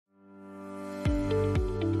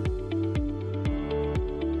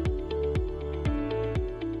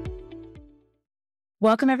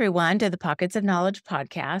Welcome, everyone, to the Pockets of Knowledge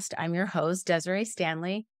podcast. I'm your host, Desiree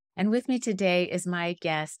Stanley, and with me today is my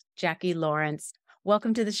guest, Jackie Lawrence.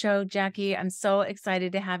 Welcome to the show, Jackie. I'm so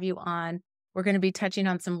excited to have you on. We're going to be touching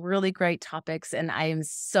on some really great topics, and I am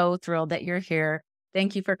so thrilled that you're here.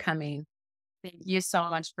 Thank you for coming. Thank you so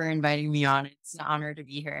much for inviting me on. It's an honor to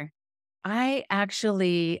be here. I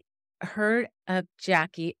actually heard of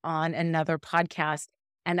Jackie on another podcast,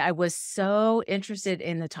 and I was so interested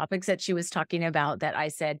in the topics that she was talking about that I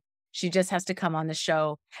said she just has to come on the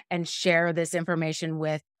show and share this information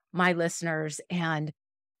with my listeners. And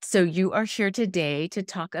so you are here today to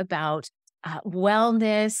talk about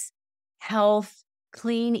wellness, health,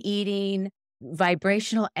 clean eating,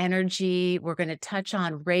 vibrational energy. We're going to touch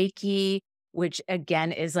on Reiki, which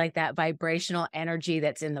again is like that vibrational energy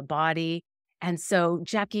that's in the body. And so,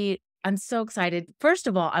 Jackie, I'm so excited. First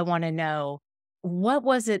of all, I want to know, what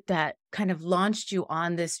was it that kind of launched you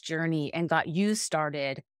on this journey and got you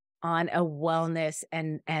started on a wellness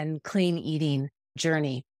and clean eating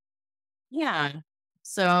journey? Yeah.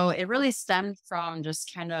 So it really stemmed from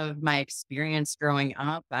just kind of my experience growing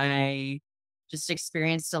up. I just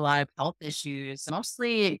experienced a lot of health issues,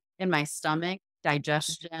 mostly in my stomach,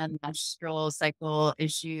 digestion, menstrual cycle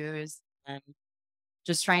issues, and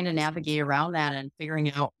just trying to navigate around that and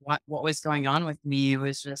figuring out what was going on with me. It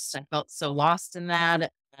was just I felt so lost in that.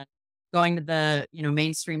 And going to the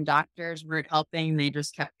mainstream doctors weren't helping. They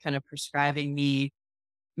just kept kind of prescribing me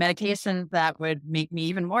medications that would make me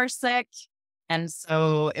even more sick. And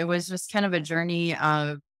so it was just kind of a journey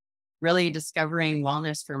of really discovering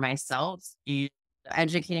wellness for myself and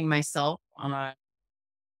educating myself on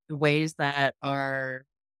the ways that are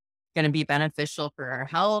going to be beneficial for our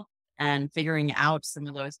health and figuring out some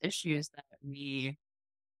of those issues that we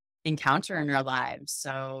encounter in our lives.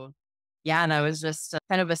 So, yeah, and I was just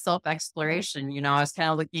kind of a self exploration. I was kind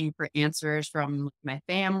of looking for answers from my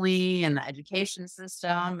family and the education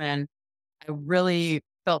system. And I really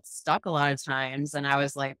felt stuck a lot of times. And I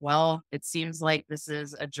was like, well, it seems like this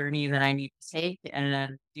is a journey that I need to take and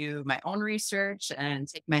then do my own research and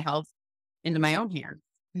take my health into my own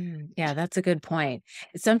hands. Yeah, that's a good point.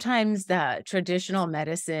 Sometimes the traditional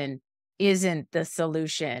medicine isn't the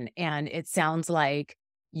solution. And it sounds like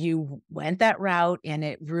you went that route and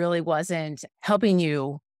it really wasn't helping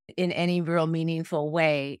you in any real meaningful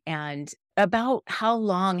way. And about how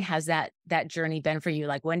long has that journey been for you?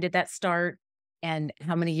 Like, when did that start? And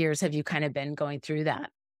how many years have you kind of been going through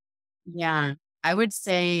that? Yeah, I would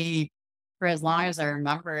say for as long as I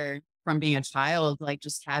remember from being a child, like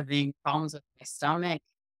just having problems with my stomach.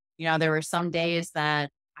 There were some days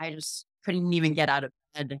that I just couldn't even get out of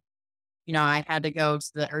bed. I had to go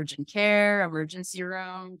to the urgent care, emergency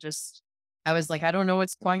room. Just, I was like, I don't know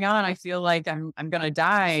what's going on. I feel like I'm going to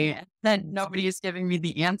die. And then nobody is giving me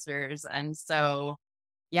the answers. And so,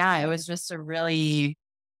 yeah, it was just a really,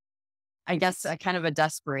 I guess, a kind of a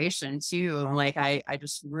desperation too. Like I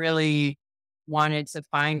just really wanted to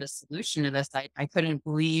find a solution to this. I couldn't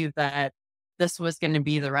believe that this was going to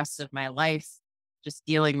be the rest of my life, just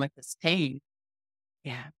dealing with this pain.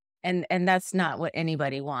 Yeah. And that's not what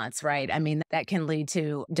anybody wants, right? I mean, that can lead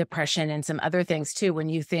to depression and some other things too. When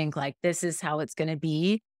you think like this is how it's going to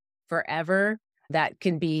be forever, that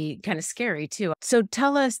can be kind of scary too. So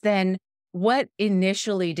tell us then, what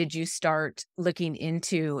initially did you start looking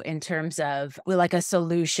into in terms of, well, like a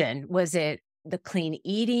solution? Was it the clean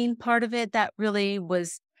eating part of it that really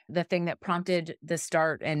was the thing that prompted the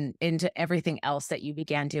start and into everything else that you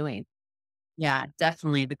began doing? Yeah,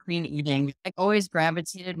 definitely. The clean eating. I always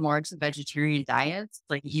gravitated more to vegetarian diets,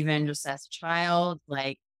 like even just as a child.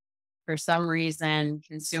 Like for some reason,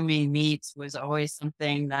 consuming meat was always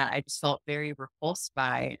something that I just felt very repulsed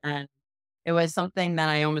by. And it was something that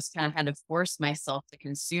I almost kind of had to force myself to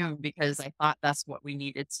consume because I thought that's what we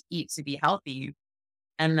needed to eat to be healthy.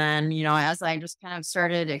 And then, as I just kind of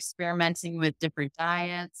started experimenting with different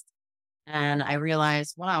diets, and I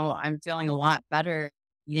realized, wow, I'm feeling a lot better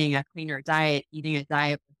eating a cleaner diet, eating a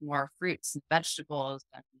diet with more fruits and vegetables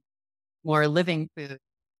and more living food.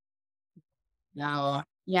 Now,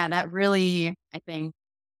 yeah, that really, I think,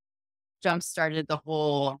 jump started the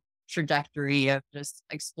whole trajectory of just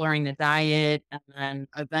exploring the diet and then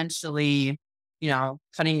eventually,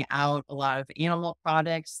 cutting out a lot of animal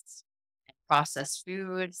products and processed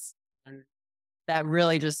foods. And that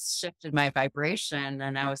really just shifted my vibration.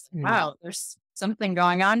 And I was like, Mm, wow, there's something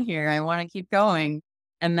going on here. I want to keep going.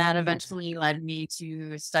 And that yeah. eventually led me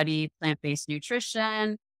to study plant based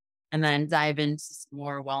nutrition and then dive into some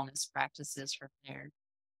more wellness practices from there.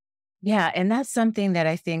 Yeah, and that's something that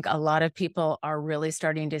I think a lot of people are really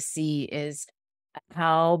starting to see is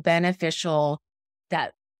how beneficial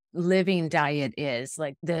that living diet is,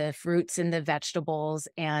 like the fruits and the vegetables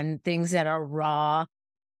and things that are raw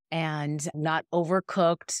and not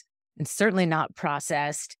overcooked and certainly not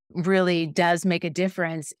processed, really does make a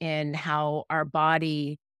difference in how our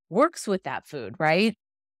body works with that food, right?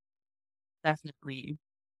 Definitely.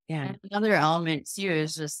 Yeah. And another element too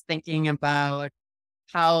is just thinking about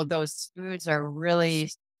how those foods are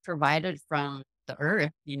really provided from the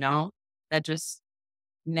earth, that just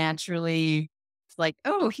naturally it's like,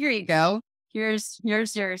 oh, here you go. Here's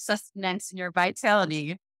your sustenance and your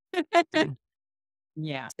vitality.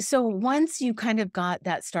 Yeah. So once you kind of got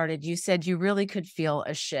that started, you said you really could feel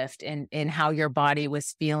a shift in how your body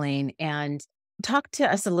was feeling. And talk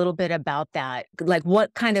to us a little bit about that. Like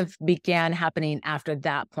what kind of began happening after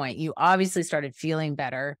that point? You obviously started feeling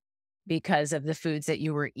better because of the foods that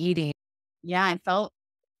you were eating. Yeah, I felt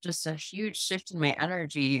just a huge shift in my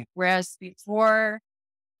energy. Whereas before,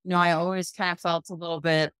 I always kind of felt a little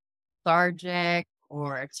bit lethargic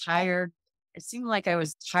or tired. It seemed like I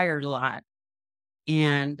was tired a lot.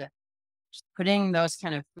 And just putting those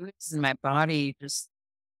kind of foods in my body, just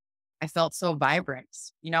I felt so vibrant.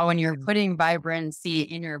 When you're Mm. putting vibrancy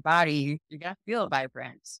in your body, you're gonna feel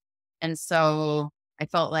vibrant. And so I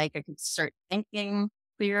felt like I could start thinking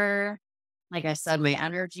clearer. Like I said, my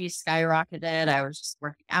energy skyrocketed. I was just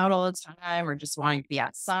working out all the time or just wanting to be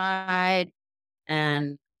outside.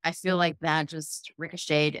 And I feel like that just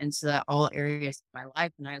ricocheted into all areas of my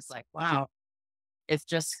life. And I was like, wow, if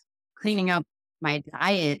just cleaning up my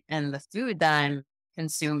diet and the food that I'm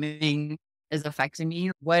consuming is affecting me,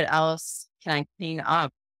 what else can I clean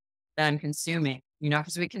up that I'm consuming?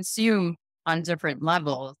 Because we consume on different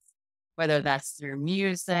levels, whether that's through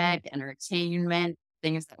music, entertainment,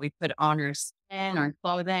 things that we put on our skin or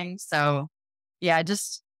clothing. So yeah, it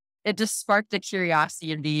just sparked a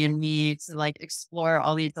curiosity in me to like explore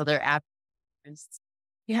all these other avenues.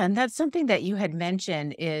 Yeah, and that's something that you had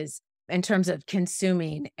mentioned is in terms of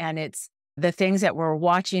consuming, and it's the things that we're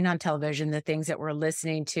watching on television, the things that we're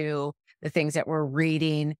listening to, the things that we're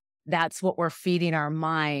reading, that's what we're feeding our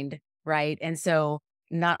mind, right? And so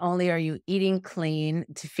not only are you eating clean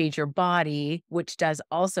to feed your body, which does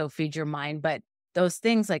also feed your mind, but those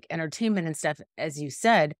things like entertainment and stuff, as you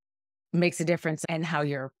said, makes a difference in how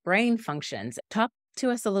your brain functions. Talk to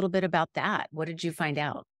us a little bit about that. What did you find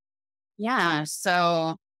out? Yeah.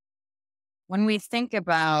 So when we think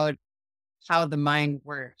about how the mind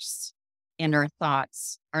works and our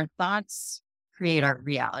thoughts create our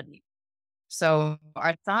reality. So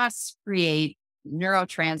our thoughts create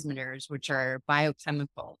neurotransmitters, which are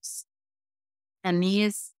biochemicals, and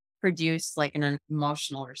these produce like an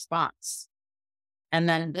emotional response. And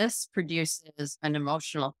then this produces an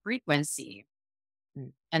emotional frequency.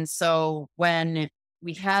 Mm. And so when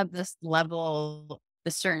we have this level,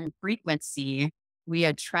 the certain frequency, we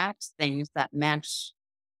attract things that match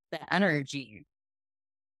the energy.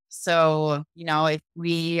 So, if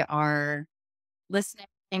we are listening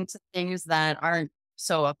to things that aren't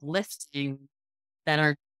so uplifting, that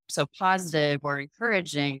aren't so positive or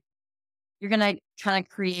encouraging, you're going to kind of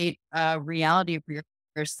create a reality for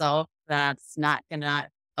yourself that's not going to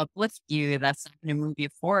uplift you, that's not going to move you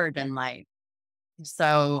forward in life.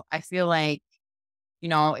 So I feel like,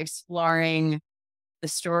 exploring the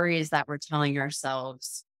stories that we're telling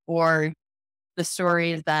ourselves or the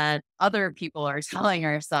stories that other people are telling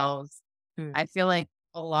ourselves, Mm. I feel like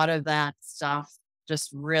a lot of that stuff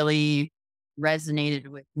just really resonated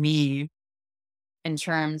with me in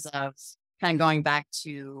terms of kind of going back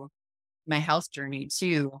to my health journey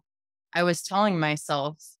too. I was telling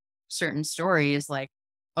myself certain stories like,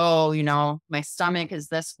 oh, my stomach is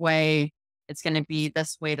this way. It's going to be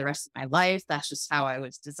this way the rest of my life. That's just how I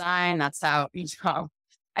was designed. That's how,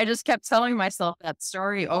 I just kept telling myself that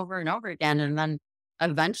story over and over again. And then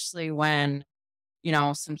eventually, when,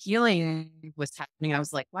 some healing was happening, I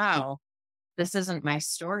was like, wow, this isn't my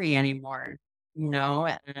story anymore,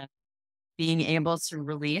 and being able to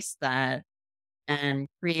release that and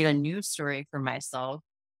create a new story for myself.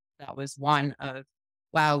 That was one of,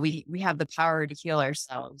 wow, we have the power to heal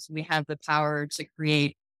ourselves. We have the power to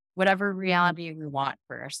create whatever reality we want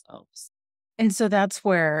for ourselves. And so that's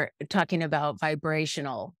where talking about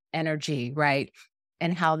vibrational energy, right?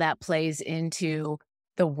 And how that plays into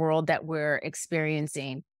the world that we're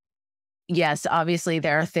experiencing. Yes, obviously,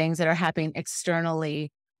 there are things that are happening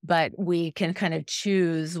externally, but we can kind of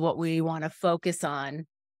choose what we want to focus on,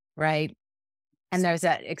 right? And there's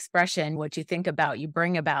that expression, what you think about, you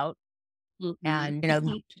bring about. Mhm.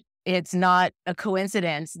 And, it's not a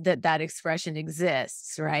coincidence that that expression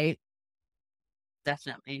exists, right?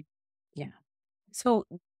 Definitely. Yeah. So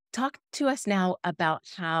talk to us now about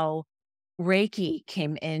how Reiki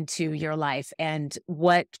came into your life and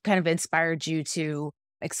what kind of inspired you to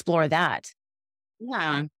explore that?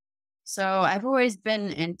 Yeah. So I've always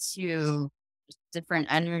been into different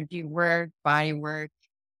energy work, body work.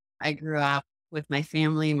 I grew up with my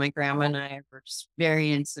family. My grandma and I were just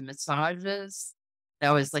very into massages.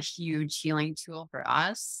 That was a huge healing tool for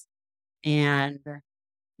us. And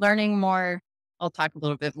learning more, I'll talk a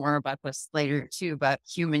little bit more about this later too, about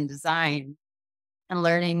human design and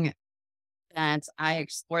learning that I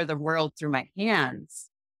explore the world through my hands.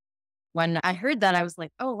 When I heard that, I was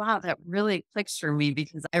like, oh, wow, that really clicks for me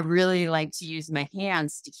because I really like to use my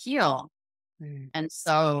hands to heal. Mm. And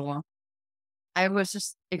so I was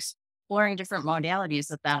just exploring different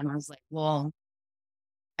modalities of that. And I was like, well,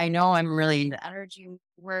 I know I'm really into energy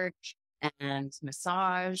work and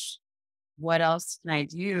massage. What else can I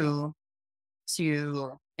do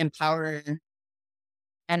to empower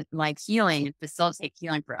and like healing and facilitate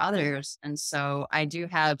healing for others? And so I do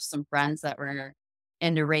have some friends that were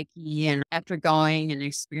into Reiki. And after going and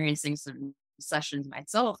experiencing some sessions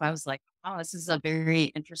myself, I was like, oh, this is a very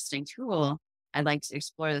interesting tool. I'd like to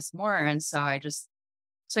explore this more. And so I just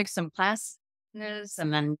took some classes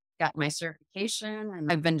and then got my certification.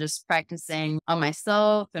 And I've been just practicing on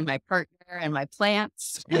myself and my partner and my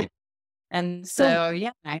plants. And So, so,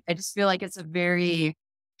 yeah, I just feel like it's a very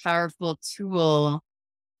powerful tool.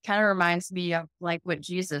 Kind of reminds me of like what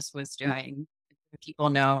Jesus was doing. People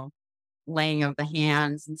know laying of the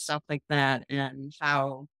hands and stuff like that, and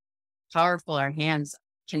how powerful our hands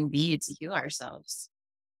can be to heal ourselves.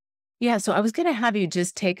 yeah, so I was going to have you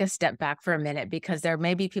just take a step back for a minute because there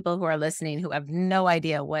may be people who are listening who have no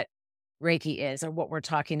idea what Reiki is or what we're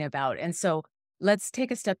talking about. And so let's take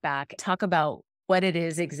a step back, talk about what it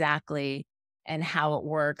is exactly and how it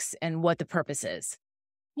works and what the purpose is.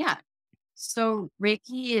 Yeah. So,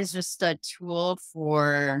 Reiki is just a tool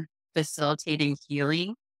for facilitating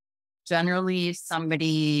healing. Generally,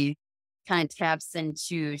 somebody kind of taps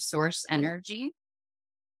into source energy,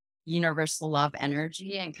 universal love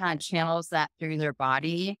energy, and kind of channels that through their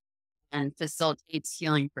body and facilitates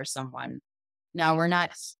healing for someone. Now, we're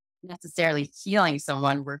not necessarily healing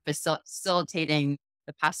someone, we're facilitating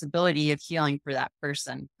the possibility of healing for that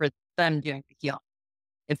person, for them doing the healing,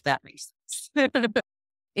 if that makes sense.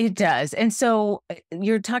 It does. And so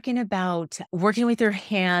you're talking about working with your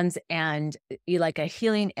hands and you like a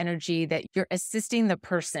healing energy that you're assisting the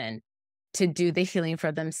person to do the healing for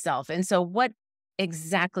themselves. And so what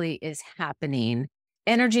exactly is happening?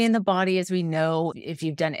 Energy in the body, as we know, if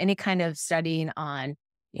you've done any kind of studying on,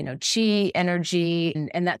 chi energy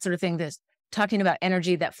and that sort of thing, this talking about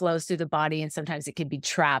energy that flows through the body and sometimes it can be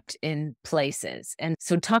trapped in places. And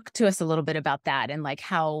so talk to us a little bit about that and like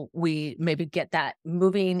how we maybe get that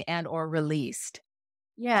moving and or released.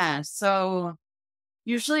 Yeah. So,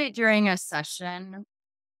 usually during a session,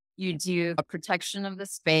 you do a protection of the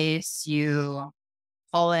space, you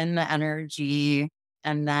pull in the energy,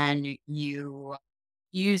 and then you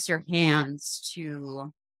use your hands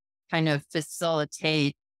to kind of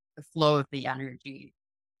facilitate the flow of the energy.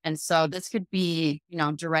 And so this could be,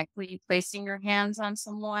 directly placing your hands on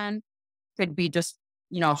someone, could be just,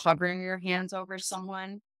 hovering your hands over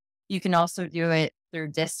someone. You can also do it through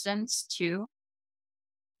distance too.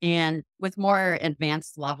 And with more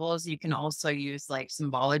advanced levels, you can also use like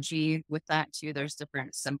symbology with that too. There's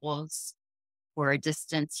different symbols for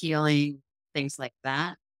distance healing, things like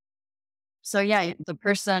that. So yeah, the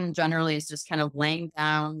person generally is just kind of laying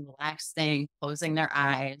down, relaxing, closing their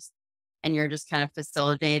eyes, and you're just kind of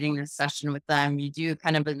facilitating the session with them. You do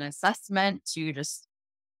kind of an assessment to just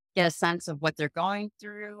get a sense of what they're going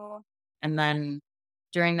through. And then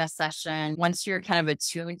during the session, once you're kind of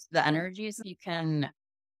attuned to the energies, you can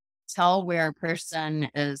tell where a person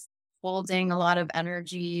is holding a lot of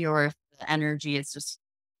energy or if the energy is just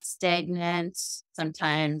stagnant.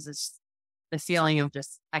 Sometimes it's the feeling of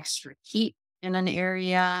just extra heat in an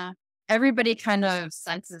area. Everybody kind of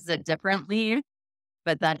senses it differently,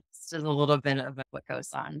 but that's just a little bit of what goes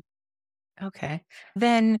on. Okay.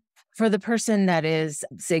 Then for the person that is,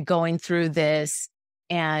 say, going through this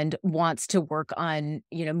and wants to work on,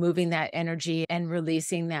 moving that energy and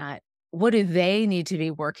releasing that, what do they need to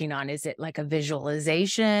be working on? Is it like a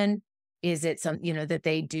visualization? Is it some, that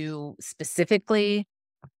they do specifically?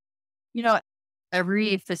 You know,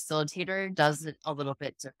 every facilitator does it a little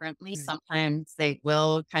bit differently. Mm. Sometimes they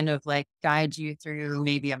will kind of like guide you through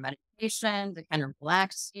maybe a meditation to kind of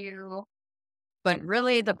relax you. But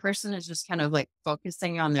really, the person is just kind of like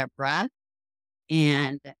focusing on their breath.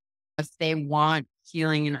 And if they want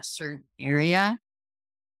healing in a certain area,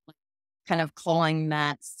 kind of calling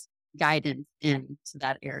that guidance into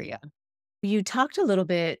that area. You talked a little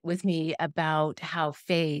bit with me about how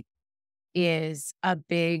faith is a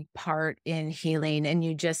big part in healing. And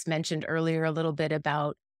you just mentioned earlier a little bit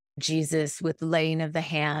about Jesus with laying of the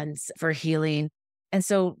hands for healing. And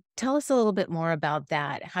so tell us a little bit more about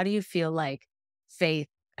that. How do you feel like faith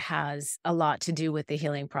has a lot to do with the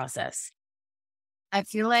healing process? I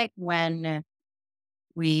feel like when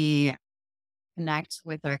we connect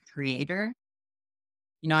with our creator,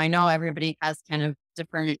 I know everybody has kind of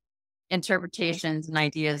different interpretations and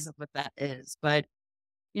ideas of what that is, but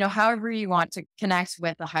however you want to connect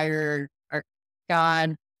with a higher or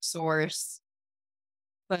God source.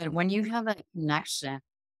 But when you have that connection,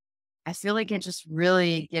 I feel like it just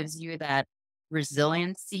really gives you that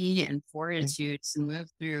resiliency and fortitude to move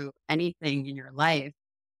through anything in your life,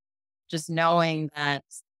 just knowing that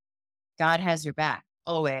God has your back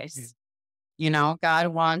always. God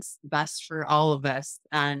wants the best for all of us.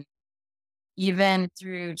 And even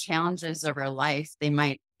through challenges of our life, they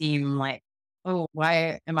might seem like, oh,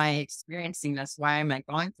 why am I experiencing this? Why am I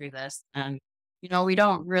going through this? And, we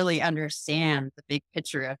don't really understand the big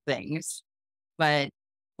picture of things. But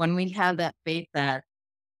when we have that faith that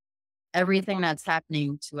everything that's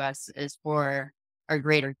happening to us is for our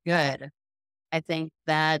greater good, I think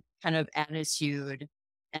that kind of attitude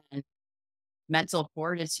and mental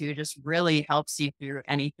fortitude just really helps you through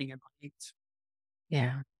anything in life.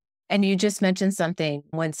 Yeah. And you just mentioned something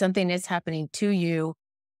when something is happening to you,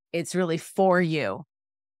 it's really for you.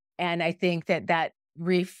 And I think that that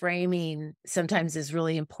reframing sometimes is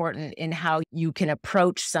really important in how you can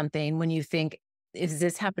approach something when you think, is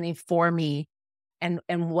this happening for me? And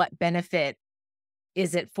what benefit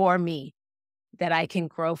is it for me that I can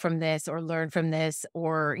grow from this or learn from this?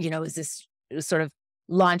 Or, is this sort of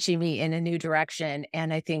launching me in a new direction?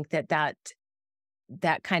 And I think that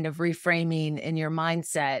that kind of reframing in your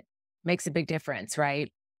mindset makes a big difference, right?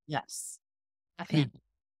 Yes, Yeah. definitely.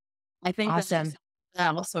 I think Awesome.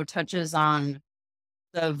 that also touches on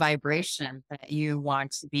the vibration that you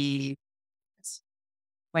want to be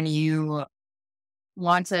when you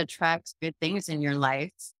want to attract good things in your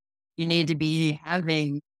life. You need to be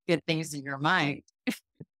having good things in your mind.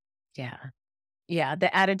 Yeah. Yeah.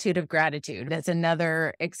 The attitude of gratitude. That's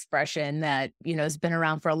another expression that, has been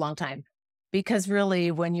around for a long time. Because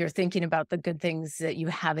really, when you're thinking about the good things that you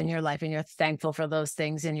have in your life and you're thankful for those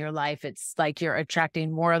things in your life, it's like you're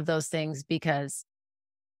attracting more of those things because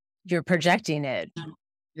you're projecting it.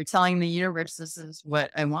 You're telling the universe this is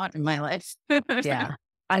what I want in my life. Yeah.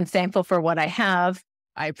 I'm thankful for what I have.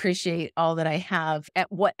 I appreciate all that I have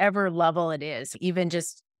at whatever level it is. Even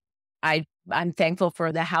just I'm thankful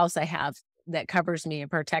for the house I have that covers me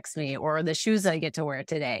and protects me, or the shoes I get to wear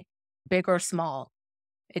today, big or small.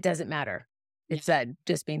 It doesn't matter. Yeah, It's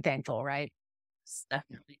just being thankful, right?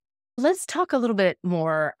 definitely. Let's talk a little bit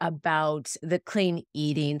more about the clean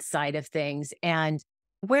eating side of things. And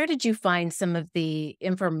where did you find some of the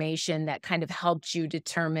information that kind of helped you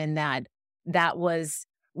determine that that was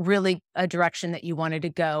really a direction that you wanted to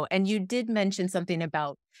go? And you did mention something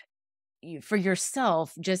about for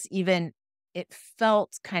yourself, just even it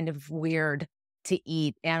felt kind of weird to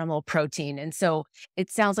eat animal protein. And so it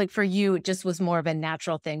sounds like for you, it just was more of a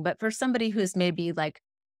natural thing. But for somebody who's maybe like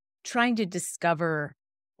trying to discover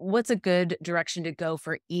what's a good direction to go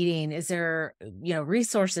for eating, is there,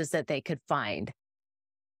 resources that they could find?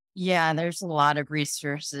 Yeah, there's a lot of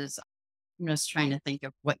resources. I'm just trying to think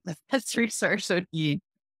of what the best resource would be.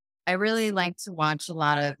 I really like to watch a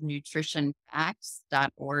lot of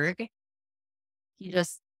nutritionfacts.org. He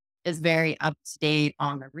just is very up to date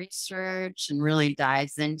on the research and really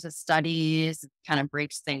dives into studies, kind of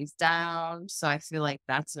breaks things down. So I feel like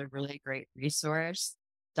that's a really great resource.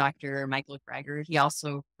 Dr. Michael Greger, he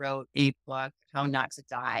also wrote a book, How Not to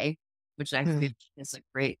Die, which I Hmm. feel is a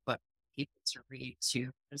great book for people to read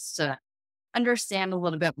too, just to understand a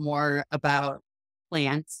little bit more about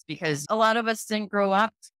plants, because a lot of us didn't grow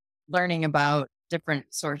up learning about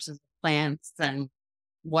different sources of plants and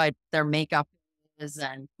what their makeup is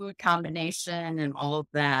and food combination and all of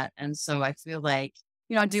that. And so I feel like,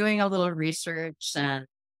 doing a little research and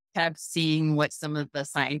kind of seeing what some of the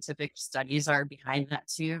scientific studies are behind that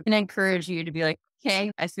too can encourage you to be like,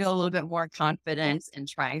 okay, I feel a little bit more confident in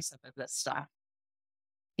trying some of this stuff.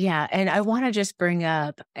 Yeah. And I want to just bring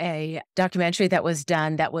up a documentary that was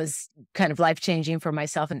done that was kind of life changing for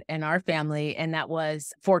myself and our family. And that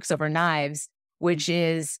was Forks Over Knives, which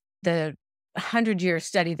is the 100-year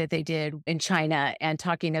study that they did in China and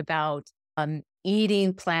talking about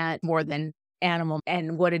eating plant more than animal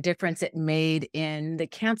and what a difference it made in the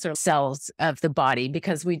cancer cells of the body,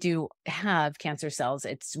 because we do have cancer cells.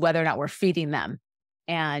 It's whether or not we're feeding them.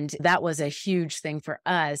 And that was a huge thing for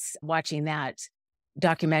us watching that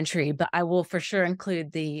documentary. But I will for sure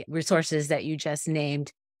include the resources that you just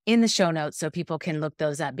named in the show notes so people can look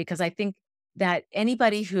those up, because I think that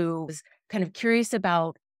anybody who's kind of curious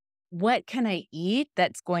about what can I eat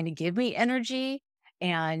that's going to give me energy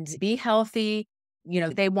and be healthy,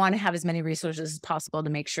 they want to have as many resources as possible to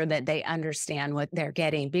make sure that they understand what they're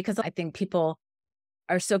getting, because I think people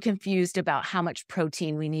are so confused about how much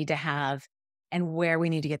protein we need to have and where we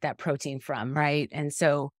need to get that protein from, right? And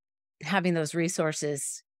so having those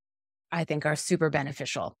resources, I think, are super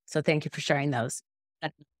beneficial. So thank you for sharing those.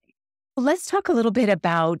 Let's talk a little bit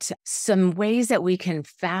about some ways that we can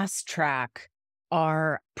fast track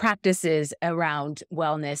our practices around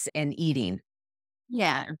wellness and eating.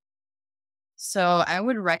 Yeah. So I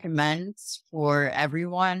would recommend for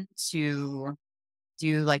everyone to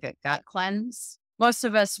do like a gut cleanse. Most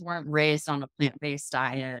of us weren't raised on a plant-based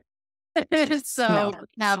diet. So No.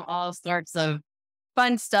 we have all sorts of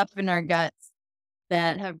fun stuff in our guts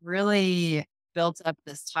that have really built up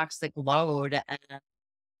this toxic load and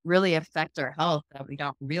really affect our health that we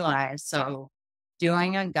don't realize. So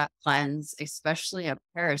doing a gut cleanse, especially a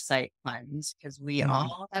parasite cleanse, because we Mhm.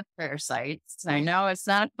 all have parasites. I know it's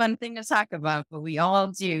not a fun thing to talk about, but we all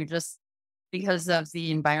do, just because of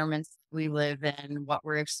the environments we live in, what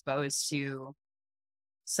we're exposed to.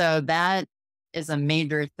 So that is a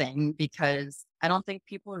major thing because I don't think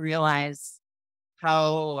people realize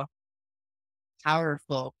how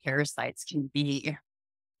powerful parasites can be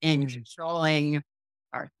in controlling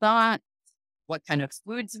our thoughts, what kind of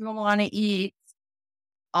foods we want to eat,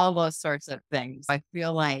 all those sorts of things. I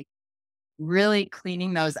feel like really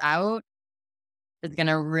cleaning those out is going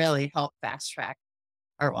to really help fast track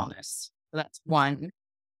our wellness. So that's one.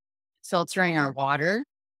 Filtering our water,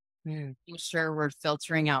 Mm. making sure we're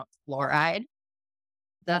filtering out fluoride.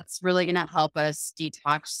 That's really going to help us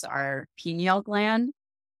detox our pineal gland.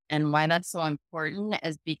 And why that's so important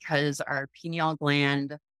is because our pineal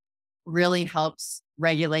gland really helps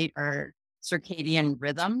regulate our circadian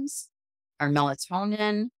rhythms, our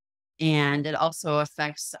melatonin, and it also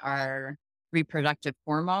affects our reproductive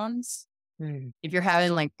hormones. Mm. If you're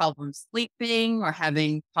having like problems sleeping or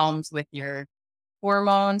having problems with your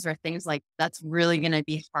hormones or things like that's really going to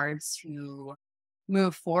be hard to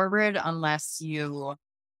move forward unless you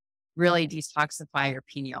really detoxify your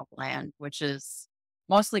pineal gland, which is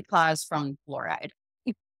mostly caused from fluoride.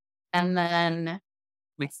 And then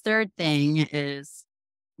my third thing is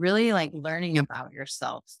really like learning about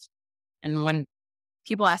yourself. And when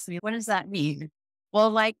people ask me, what does that mean?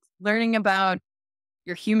 Well, like learning about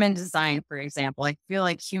your human design, for example, I feel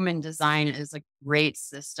like human design is a great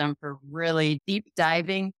system for really deep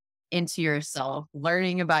diving into yourself,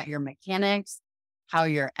 learning about your mechanics, how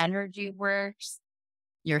your energy works,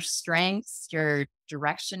 your strengths, your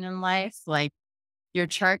direction in life. Like your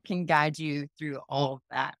chart can guide you through all of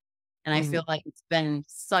that. And I Mm. feel like it's been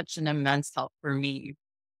such an immense help for me.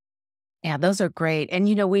 Yeah, those are great. And,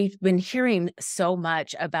 we've been hearing so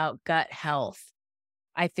much about gut health,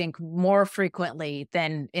 I think more frequently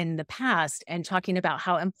than in the past, and talking about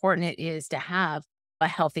how important it is to have a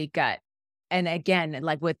healthy gut. And again,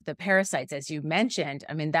 like with the parasites, as you mentioned,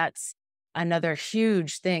 I mean, that's another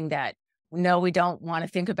huge thing that no, we don't want to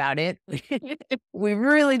think about it. We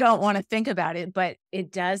really don't want to think about it, but it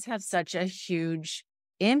does have such a huge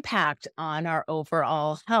impact on our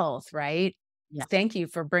overall health, right? Yeah. Thank you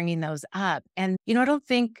for bringing those up. And, I don't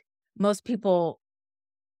think most people,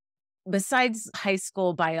 besides high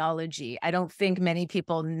school biology, I don't think many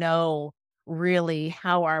people know really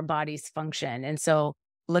how our bodies function. And so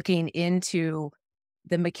looking into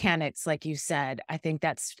the mechanics, like you said, I think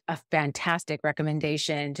that's a fantastic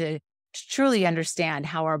recommendation to truly understand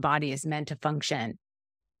how our body is meant to function.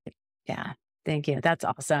 Yeah. Thank you. That's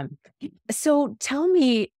awesome. So tell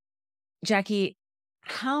me, Jackie,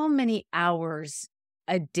 how many hours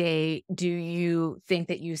a day do you think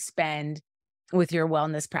that you spend with your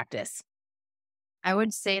wellness practice? I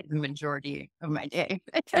would say the majority of my day.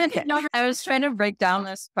 Okay. I was trying to break down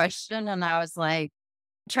this question and I was like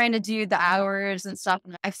trying to do the hours and stuff.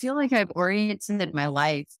 And I feel like I've oriented my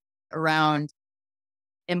life around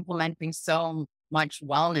implementing so much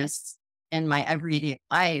wellness in my everyday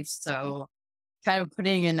life. So kind of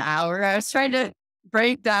putting an hour, I was trying to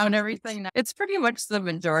break down everything. It's pretty much the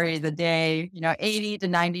majority of the day, 80 to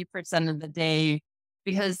 90% of the day,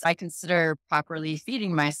 because I consider properly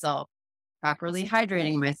feeding myself, properly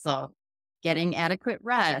hydrating myself, getting adequate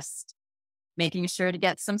rest, making sure to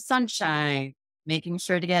get some sunshine, making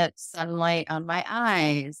sure to get sunlight on my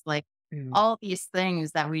eyes, like Mm. all these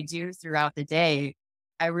things that we do throughout the day.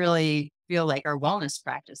 I really feel like are wellness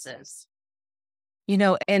practices.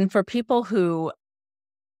 And for people who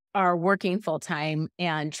are working full time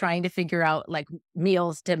and trying to figure out like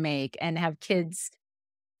meals to make and have kids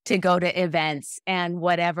to go to events and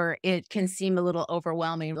whatever, it can seem a little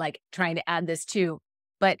overwhelming, like trying to add this too.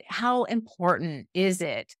 But how important is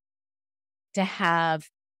it to have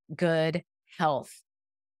good health?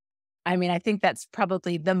 I mean, I think that's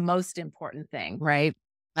probably the most important thing, right?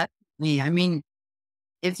 Definitely. I mean,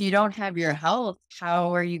 if you don't have your health,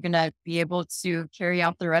 how are you going to be able to carry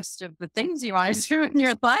out the rest of the things you want to do in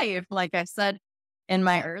your life? Like I said, in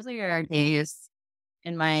my earlier days,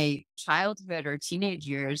 in my childhood or teenage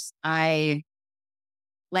years, I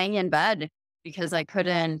laying in bed because I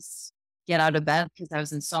couldn't get out of bed because I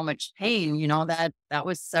was in so much pain, that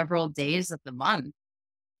was several days of the month.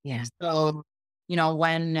 Yeah. So,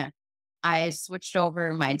 when I switched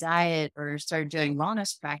over my diet or started doing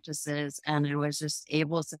wellness practices and I was just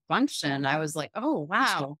able to function, I was like, oh,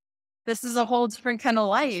 wow, this is a whole different kind of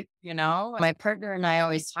life. My partner and I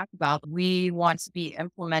always talk about we want to be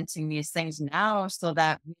implementing these things now so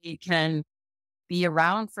that we can be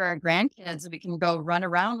around for our grandkids. We can go run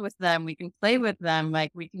around with them. We can play with them.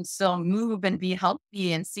 Like we can still move and be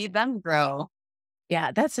healthy and see them grow.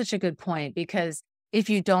 Yeah, that's such a good point because if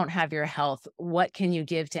you don't have your health, what can you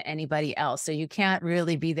give to anybody else? So you can't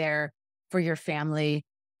really be there for your family.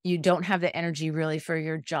 You don't have the energy really for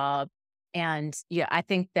your job. And yeah, I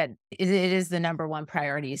think that it is the number one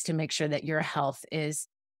priority is to make sure that your health is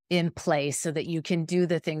in place so that you can do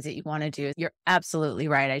the things that you want to do. You're absolutely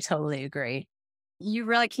right. I totally agree. You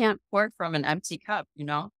really can't pour from an empty cup.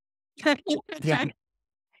 Yeah.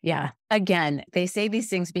 Yeah. Again, they say these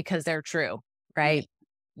things because they're true, Yeah. right?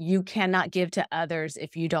 You cannot give to others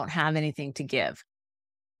if you don't have anything to give.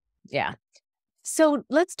 Yeah. So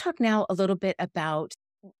let's talk now a little bit about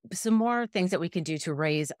some more things that we can do to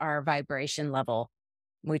raise our vibration level.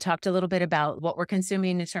 We talked a little bit about what we're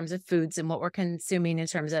consuming in terms of foods and what we're consuming in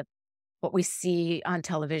terms of what we see on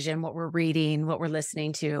television, what we're reading, what we're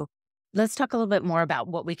listening to. Let's talk a little bit more about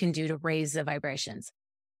what we can do to raise the vibrations.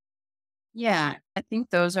 Yeah. I think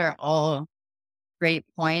those are all great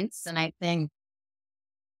points. And I think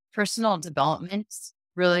personal development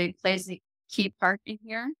really plays a key part in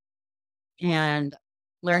here and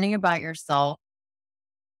learning about yourself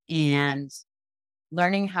and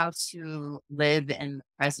learning how to live in the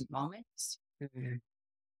present moment. Mhm.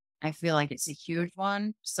 I feel like it's a huge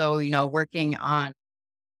one. So, working on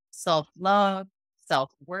self love,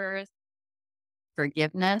 self worth,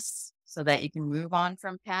 forgiveness, so that you can move on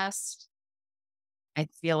from past. I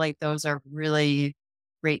feel like those are really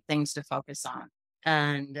great things to focus on.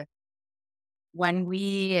 And when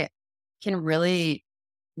we can really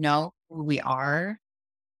know who we are,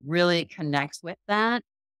 really connect with that,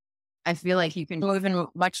 I feel like you can move in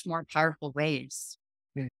much more powerful ways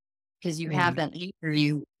because you Yeah. have that anchor.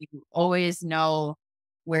 You always know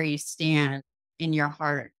where you stand in your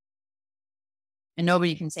heart, and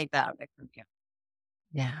nobody can take that away from you.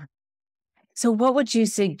 Yeah. So, what would you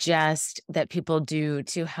suggest that people do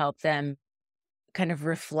to help them kind of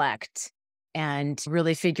reflect and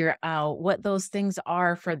really figure out what those things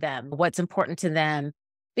are for them, what's important to them?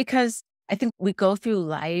 Because I think we go through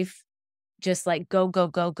life just like go, go,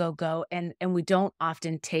 go, go, go. And we don't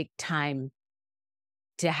often take time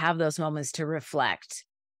to have those moments to reflect.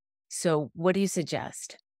 So, what do you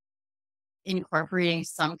suggest? Incorporating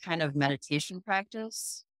some kind of meditation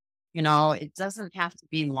practice, it doesn't have to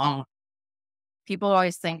be long. People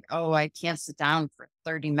always think, oh, I can't sit down for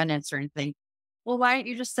 30 minutes or anything. Well, why don't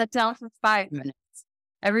you just sit down for 5 minutes?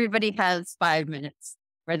 Everybody has 5 minutes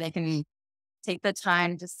where they can take the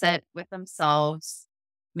time to sit with themselves.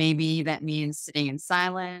 Maybe that means sitting in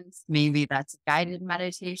silence. Maybe that's guided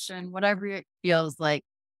meditation, whatever it feels like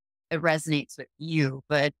it resonates with you.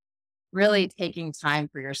 But really taking time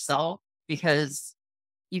for yourself because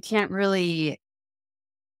you can't really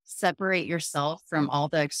separate yourself from all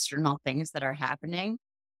the external things that are happening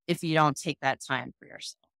if you don't take that time for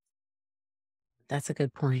yourself. That's a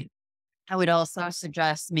good point. I would also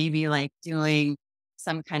suggest maybe like doing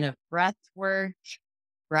some kind of breath work.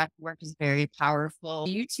 Breath work is very powerful.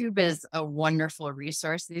 YouTube is a wonderful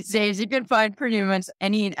resource these days. You can find pretty much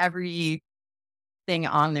any and everything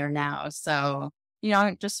on there now. So,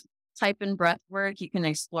 just type in breath work. You can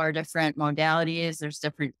explore different modalities. There's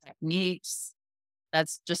different techniques.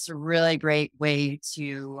 That's just a really great way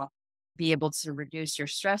to be able to reduce your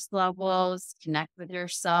stress levels, connect with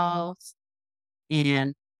yourself,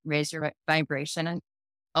 and raise your vibration and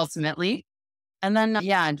ultimately. And then,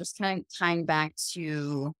 yeah, just kind of tying back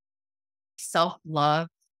to self love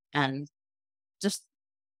and just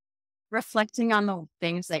reflecting on the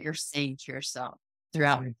things that you're saying to yourself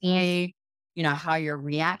throughout the day, how you're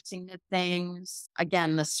reacting to things.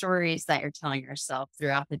 Again, the stories that you're telling yourself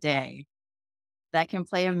throughout the day that can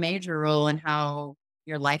play a major role in how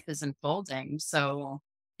your life is unfolding. So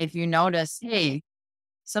if you notice, hey,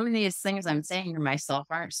 some of these things I'm saying to myself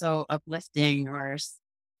aren't so uplifting or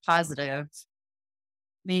positive,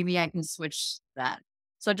 maybe I can switch that.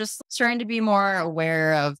 So just trying to be more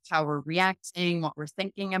aware of how we're reacting, what we're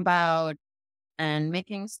thinking about, and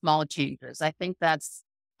making small changes. I think that's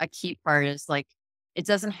a key part is like, it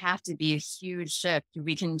doesn't have to be a huge shift.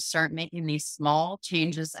 We can start making these small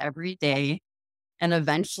changes every day. And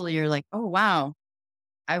eventually you're like, oh, wow,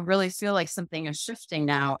 I really feel like something is shifting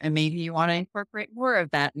now. And maybe you want to incorporate more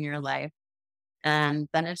of that in your life. And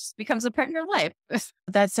then it just becomes a part of your life.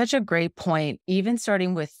 That's such a great point, even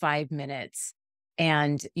starting with 5 minutes.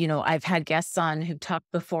 And, I've had guests on who've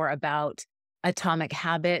talked before about Atomic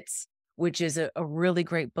Habits, which is a really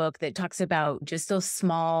great book that talks about just those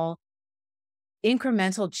small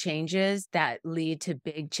incremental changes that lead to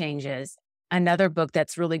big changes. Another book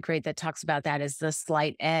that's really great that talks about that is The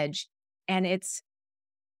Slight Edge. And it's,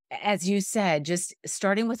 as you said, just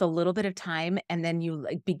starting with a little bit of time, and then you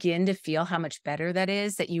like begin to feel how much better that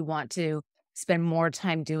is, that you want to spend more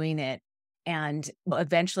time doing it. And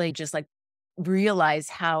eventually just like realize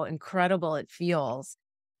how incredible it feels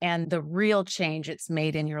and the real change it's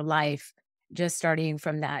made in your life, just starting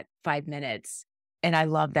from that 5 minutes. And I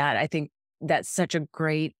love that. I think that's such a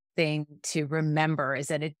great thing to remember, is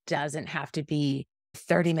that it doesn't have to be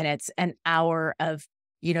 30 minutes, an hour of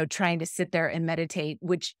trying to sit there and meditate,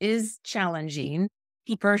 which is challenging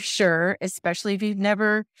for sure, especially if you've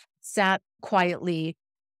never sat quietly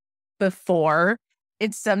before.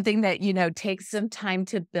 It's something that, takes some time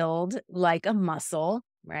to build like a muscle,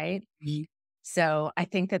 right? Mhm. So I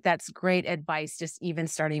think that that's great advice, just even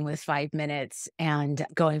starting with 5 minutes and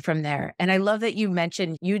going from there. And I love that you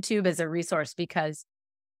mentioned YouTube as a resource, because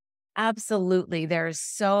absolutely there's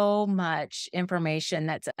so much information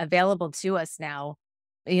that's available to us now,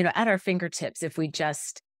 at our fingertips if we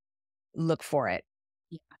just look for it.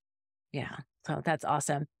 Yeah. Yeah. So that's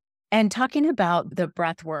awesome. And talking about the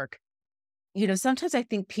breath work, sometimes I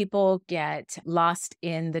think people get lost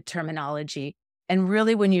in the terminology. And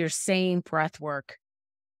really, when you're saying breath work,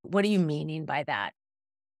 what are you meaning by that?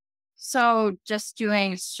 So just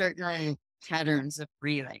doing certain patterns of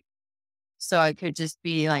breathing. So it could just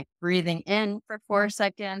be like breathing in for 4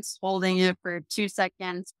 seconds, holding it for 2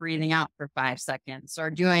 seconds, breathing out for 5 seconds, or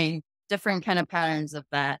doing different kind of patterns of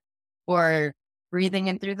that, or breathing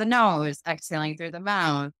in through the nose, exhaling through the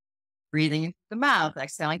mouth, breathing in through the mouth,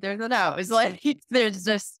 exhaling through the nose. Like there's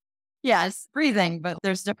just, yes, breathing, but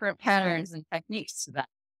there's different patterns and techniques to that.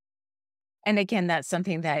 And again, that's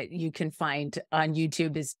something that you can find on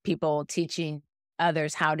YouTube, is people teaching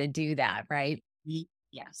others how to do that, right?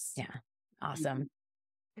 Yes. Yeah. Mhm. Awesome.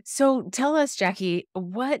 So tell us, Jackie,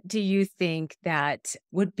 what do you think that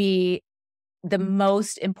would be the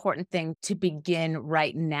most important thing to begin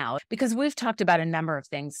right now? Because we've talked about a number of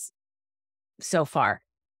things so far: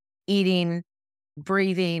 eating,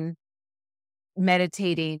 breathing,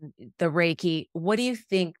 meditating, the Reiki. What do you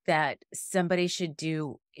think that somebody should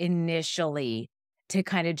do initially to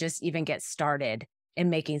kind of just even get started in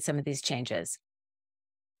making some of these changes?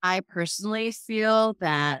 I personally feel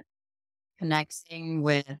that connecting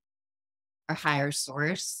with our higher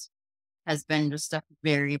source has been just a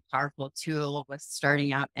very powerful tool with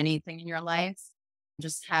starting out anything in your life.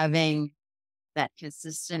 Just having that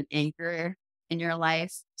consistent anchor in your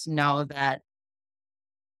life to know that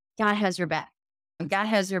God has your back. God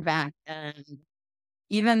has your back. And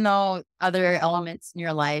even though other elements in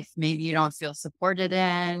your life, maybe you don't feel supported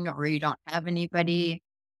in or you don't have anybody,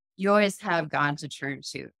 you always have God to turn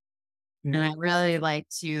to. And I really like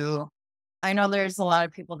to, I know there's a lot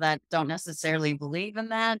of people that don't necessarily believe in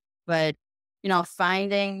that, but,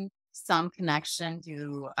 finding some connection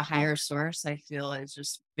to a higher source, I feel is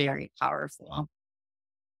just very powerful.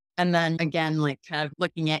 And then again, like kind of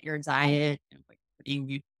looking at your diet and like putting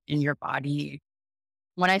you in your body.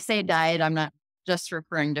 When I say diet, I'm not just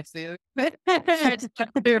referring to food, but it's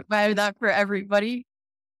by that for everybody.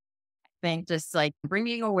 I think just like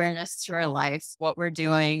bringing awareness to our lives, what we're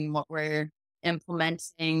doing, what we're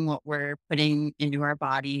implementing, what we're putting into our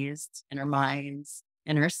bodies, in our minds,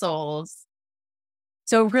 in our souls.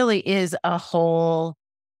 So it really is a whole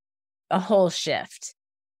shift.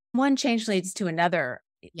 One change leads to another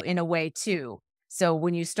Yeah. in a way too. So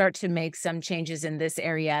when you start to make some changes in this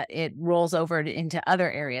area, it rolls over into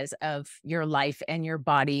other areas of your life and your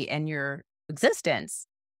body and your existence.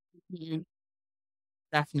 Mhm.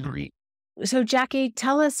 Definitely. So Jackie,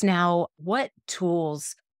 tell us now, what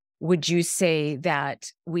tools would you say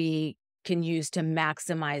that we can use to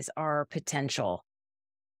maximize our potential?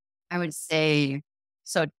 I would say,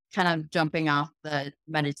 so kind of jumping off the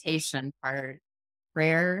meditation part,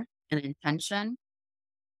 prayer and intention,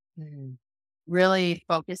 Mm, really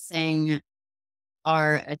focusing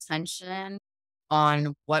our attention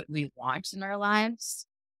on what we want in our lives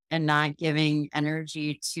and not giving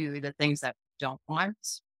energy to the things that we don't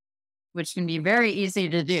want, which can be very easy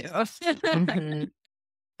to do. mhm.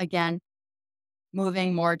 Again,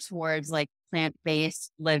 moving more towards like plant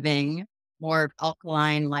based living, more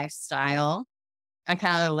alkaline lifestyle. I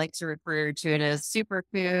kind of like to refer to it as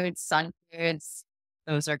superfoods, sun foods.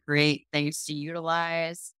 Those are great things to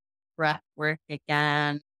utilize. Breath work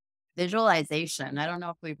again, visualization. I don't know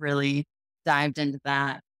if we've really dived into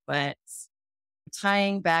that, but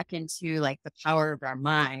tying back into like the power of our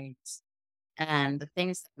minds and the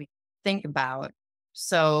things that we think about.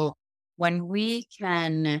 So when we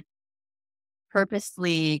can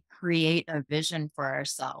purposely create a vision for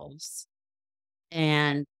ourselves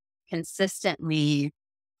and consistently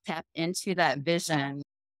tap into that vision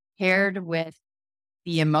paired with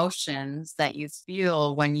the emotions that you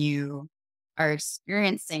feel when you are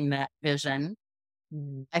experiencing that vision,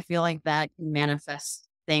 Mm. I feel like that can manifest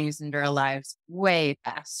things into our lives way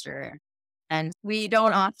faster. And we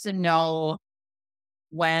don't often know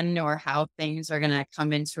when or how things are going to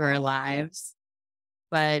come into our lives.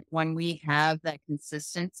 But when we have that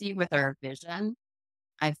consistency with our vision,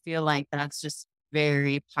 I feel like that's just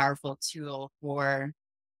very powerful tool for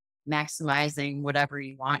maximizing whatever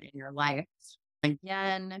you want in your life.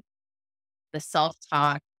 Again, the self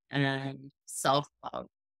talk and self love.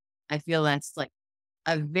 I feel that's like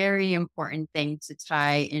a very important thing to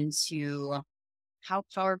tie into how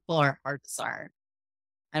powerful our hearts are.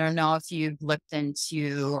 I don't know if you've looked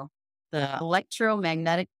into the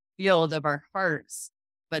electromagnetic field of our hearts,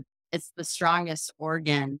 but it's the strongest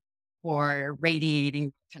organ for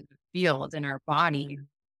radiating kind of field in our body.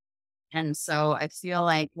 And so I feel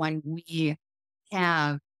like when we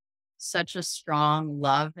have such a strong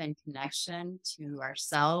love and connection to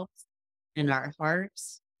ourselves and our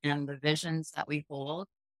hearts and the visions that we hold,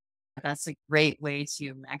 that's a great way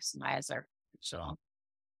to maximize our potential.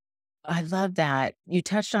 I love that. You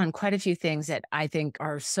touched on quite a few things that I think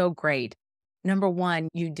are so great. Number one,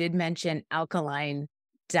 you did mention alkaline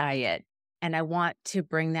diet. And I want to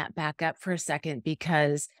bring that back up for a second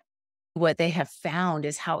because what they have found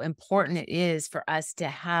is how important it is for us to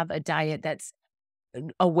have a diet that's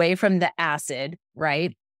away from the acid,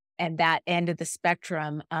 right? And that end of the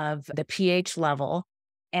spectrum of the pH level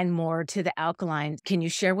and more to the alkaline. Can you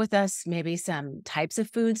share with us maybe some types of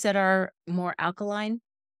foods that are more alkaline?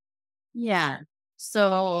 Yeah.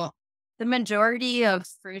 So the majority of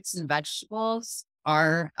fruits and vegetables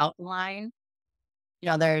are alkaline.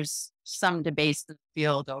 There's some debates in the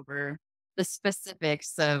field over the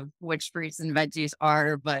specifics of which fruits and veggies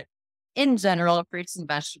are, but in general, fruits and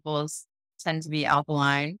vegetables tend to be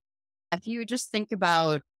alkaline. If you just think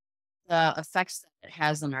about the effects that it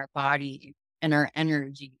has on our body and our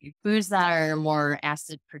energy, foods that are more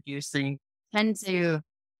acid producing tend to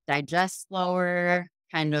digest slower,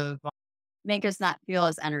 kind of make us not feel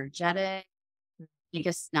as energetic, make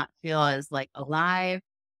us not feel as like alive,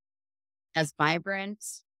 as vibrant.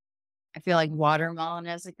 I feel like watermelon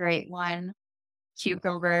is a great one.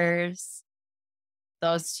 Cucumbers,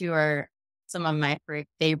 those two are some of my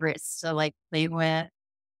favorites to like play with.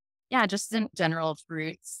 Yeah, just in general,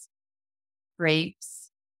 fruits,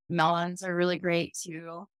 grapes, melons are really great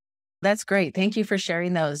too. That's great. Thank you for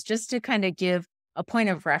sharing those. Just to kind of give a point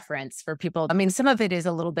of reference for people. I mean, some of it is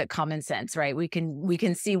a little bit common sense, right? We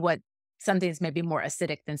can see what something's maybe more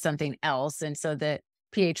acidic than something else. And so the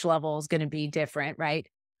pH level is going to be different, right?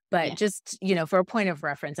 But Yeah. just, for a point of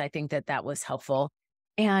reference, I think that that was helpful.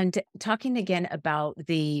 And talking again about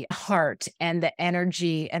the heart and the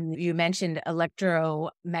energy, and you mentioned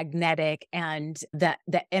electromagnetic and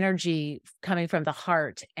the energy coming from the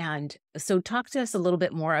heart. And so talk to us a little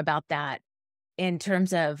bit more about that in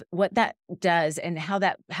terms of what that does and how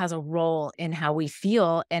that has a role in how we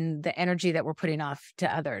feel and the energy that we're putting off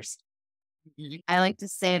to others. I like to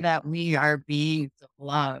say that we are beings of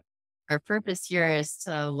love. Our purpose here is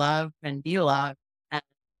to love and be loved,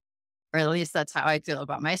 or at least that's how I feel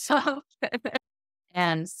about myself.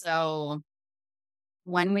 And so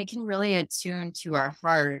when we can really attune to our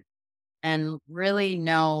heart and really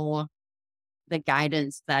know the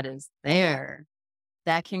guidance that is there,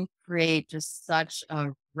 that can create just such a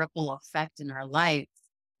ripple effect in our life.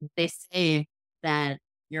 They say that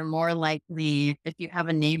you're more likely, if you have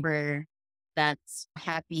a neighbor that's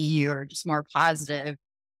happy or just more positive,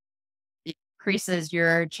 it increases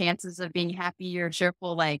your chances of being happy or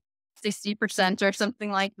cheerful like 60% or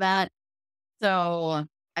something like that. So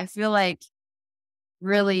I feel like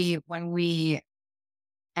really when we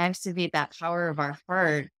activate that power of our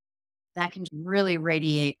heart, that can really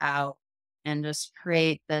radiate out and just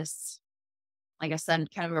create this, like I said,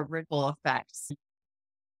 kind of a ripple effect,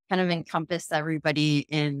 kind of encompass everybody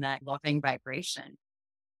in that loving vibration.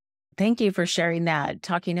 Thank you for sharing that,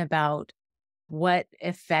 talking about what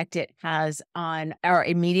effect it has on our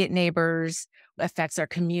immediate neighbors, affects our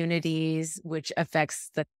communities, which affects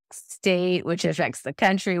the state, which affects the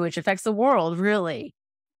country, which affects the world, really.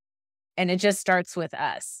 And it just starts with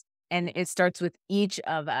us and it starts with each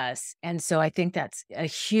of us. And so I think that's a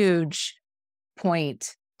huge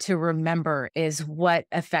point to remember is what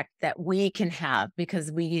effect that we can have because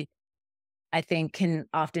we, I think, can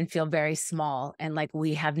often feel very small and like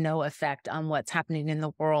we have no effect on what's happening in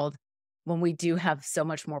the world when we do have so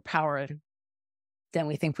much more power than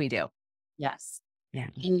we think we do. Yes. Yeah.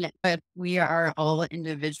 And but we are all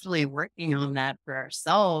individually working on that for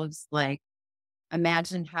ourselves. Like,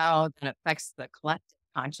 imagine how that affects the collective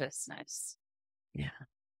consciousness. Yeah,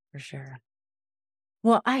 for sure.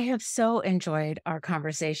 Well, I have so enjoyed our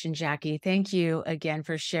conversation, Jackie. Thank you again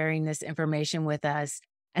for sharing this information with us.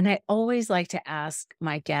 And I always like to ask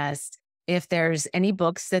my guests if there's any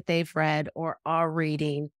books that they've read or are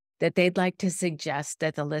reading that they'd like to suggest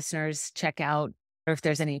that the listeners check out, or if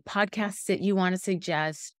there's any podcasts that you want to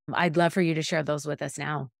suggest. I'd love for you to share those with us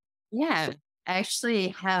now. Yeah. I actually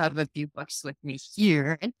have a few books with me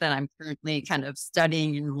here that I'm currently kind of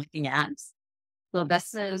studying and looking at. So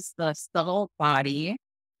this is The Subtle Body.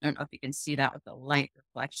 I don't know if you can see that with the light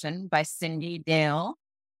reflection by Cindy Dale.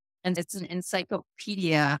 And it's an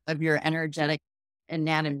encyclopedia of your energetic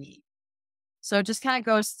anatomy. So it just kind of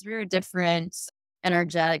goes through different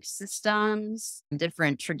energetic systems,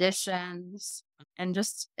 different traditions, and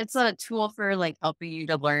just it's a tool for like helping you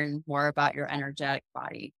to learn more about your energetic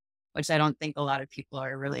body, which I don't think a lot of people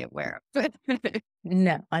are really aware of.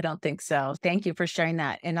 No, I don't think so. Thank you for sharing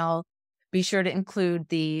that. And I'll be sure to include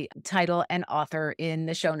the title and author in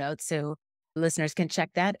the show notes so listeners can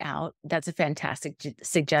check that out. That's a fantastic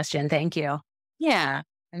suggestion. Thank you. Yeah.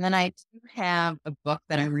 And then I do have a book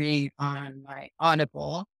that I'm reading on my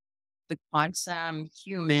Audible, The Quantum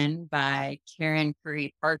Human by Karen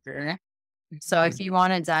Curry Parker. So if Mhm. you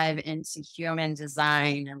want to dive into human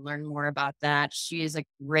design and learn more about that, she is a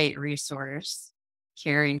great resource,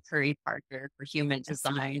 Karen Curry Parker for human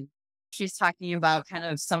design. She's talking about kind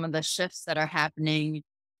of some of the shifts that are happening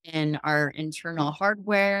in our internal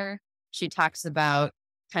hardware. She talks about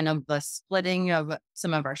kind of the splitting of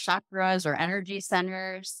some of our chakras or energy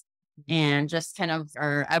centers and just kind of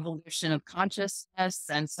our evolution of consciousness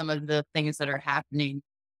and some of the things that are happening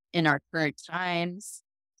in our current times.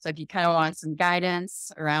 So if you kind of want some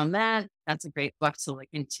guidance around that, that's a great book to look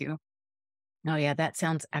into. Oh, yeah, that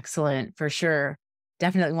sounds excellent for sure.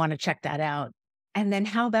 Definitely want to check that out. And then,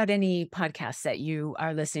 how about any podcasts that you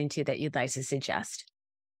are listening to that you'd like to suggest?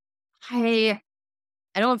 I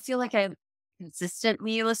I don't feel like I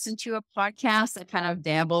consistently listen to a podcast. I kind of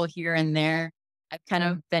dabble here and there. I've kind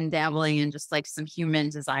of been dabbling in just like some human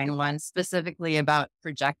design ones, specifically about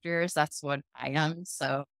projectors. That's what I am.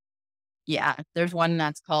 So yeah, there's one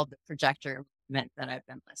that's called the projector movement that I've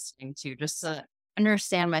been listening to just to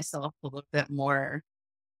understand myself a little bit more.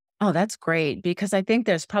 Oh, that's great because I think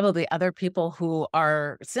there's probably other people who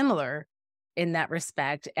are similar in that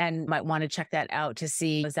respect and might want to check that out to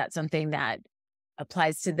see is that something that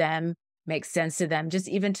applies to them, makes sense to them, just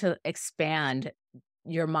even to expand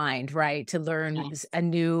your mind, right? To learn a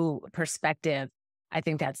new perspective. I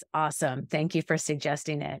think that's awesome. Thank you for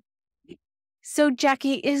suggesting it. So,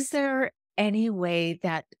 Jackie, is there any way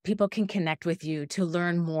that people can connect with you to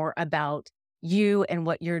learn more about you and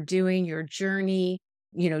what you're doing, your journey,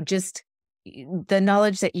 just the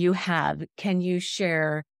knowledge that you have? Can you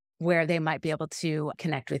share where they might be able to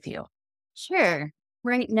connect with you? Sure.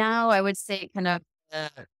 Right now, I would say kind of the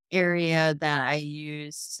area that I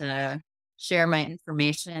use to share my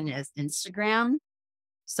information is Instagram.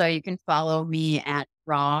 So you can follow me at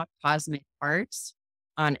Raw Cosmic Arts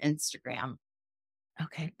on Instagram.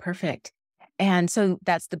 Okay, perfect. And so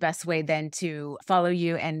that's the best way then to follow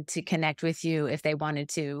you and to connect with you if they wanted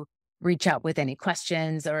to reach out with any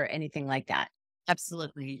questions or anything like that.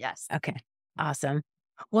 Absolutely. Yes. Okay, awesome.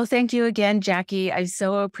 Well, thank you again, Jackie. I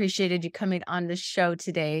so appreciated you coming on the show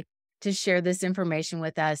today to share this information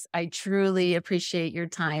with us. I truly appreciate your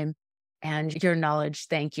time and your knowledge.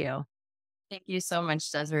 Thank you. Thank you so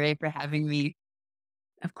much, Desiree, for having me.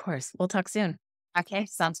 Of course. We'll talk soon. Okay.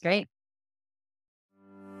 Sounds great.